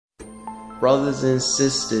brothers and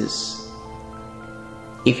sisters,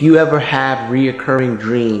 if you ever have reoccurring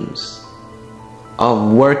dreams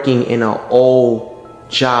of working in an old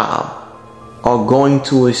job, or going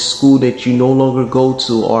to a school that you no longer go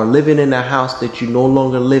to, or living in a house that you no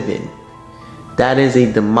longer live in, that is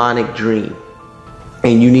a demonic dream.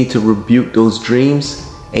 And you need to rebuke those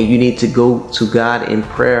dreams, and you need to go to God in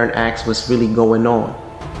prayer and ask what's really going on.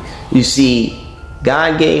 You see,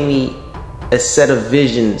 God gave me a set of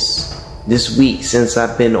visions this week since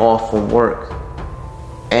I've been off from work,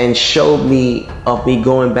 and showed me of me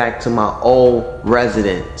going back to my old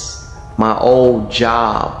residence, my old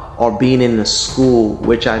job, or being in the school,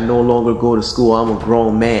 which I no longer go to school. I'm a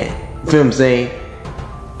grown man. You feel what I'm saying?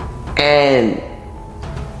 And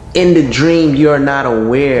in the dream, you're not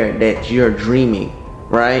aware that you're dreaming,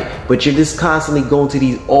 right? But you're just constantly going to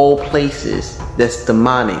these old places that's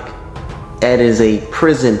demonic. That is a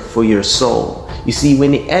prison for your soul. You see,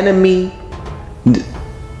 when the enemy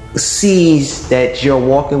sees that you're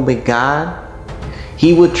walking with God,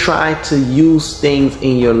 he would try to use things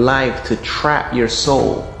in your life to trap your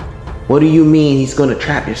soul. What do you mean he's going to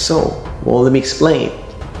trap your soul? Well, let me explain.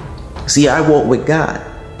 See, I walk with God.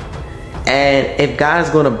 And if God is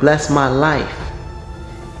going to bless my life,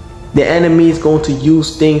 the enemy is going to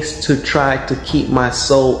use things to try to keep my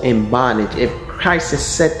soul in bondage. If Christ has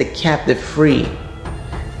set the captive free,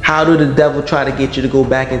 how do the devil try to get you to go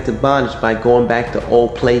back into bondage? By going back to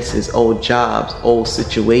old places, old jobs, old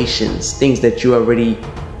situations, things that you already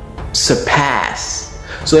surpassed.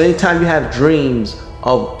 So anytime you have dreams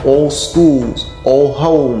of old schools, old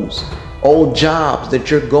homes, old jobs that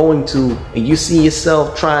you're going to, and you see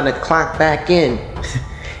yourself trying to clock back in,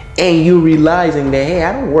 and you realizing that, hey,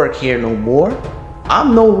 I don't work here no more.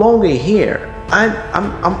 I'm no longer here.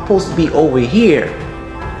 I'm supposed to be over here.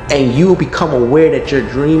 And you become aware that you're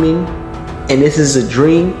dreaming, and this is a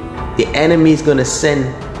dream, the enemy is going to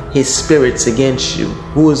send his spirits against you.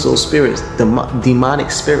 Who is those spirits?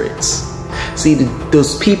 Demonic spirits. See,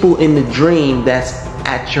 those people in the dream that's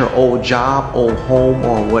at your old job, old home,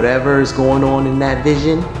 or whatever is going on in that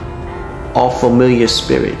vision are familiar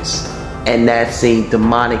spirits. And that's a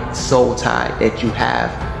demonic soul tie that you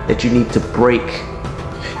have, that you need to break.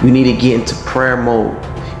 You need to get into prayer mode.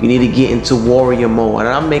 You need to get into warrior mode. And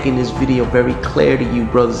I'm making this video very clear to you,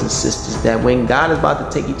 brothers and sisters, that when God is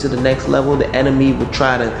about to take you to the next level, the enemy will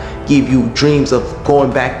try to give you dreams of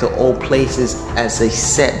going back to old places as a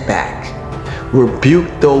setback. Rebuke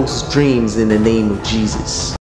those dreams in the name of Jesus.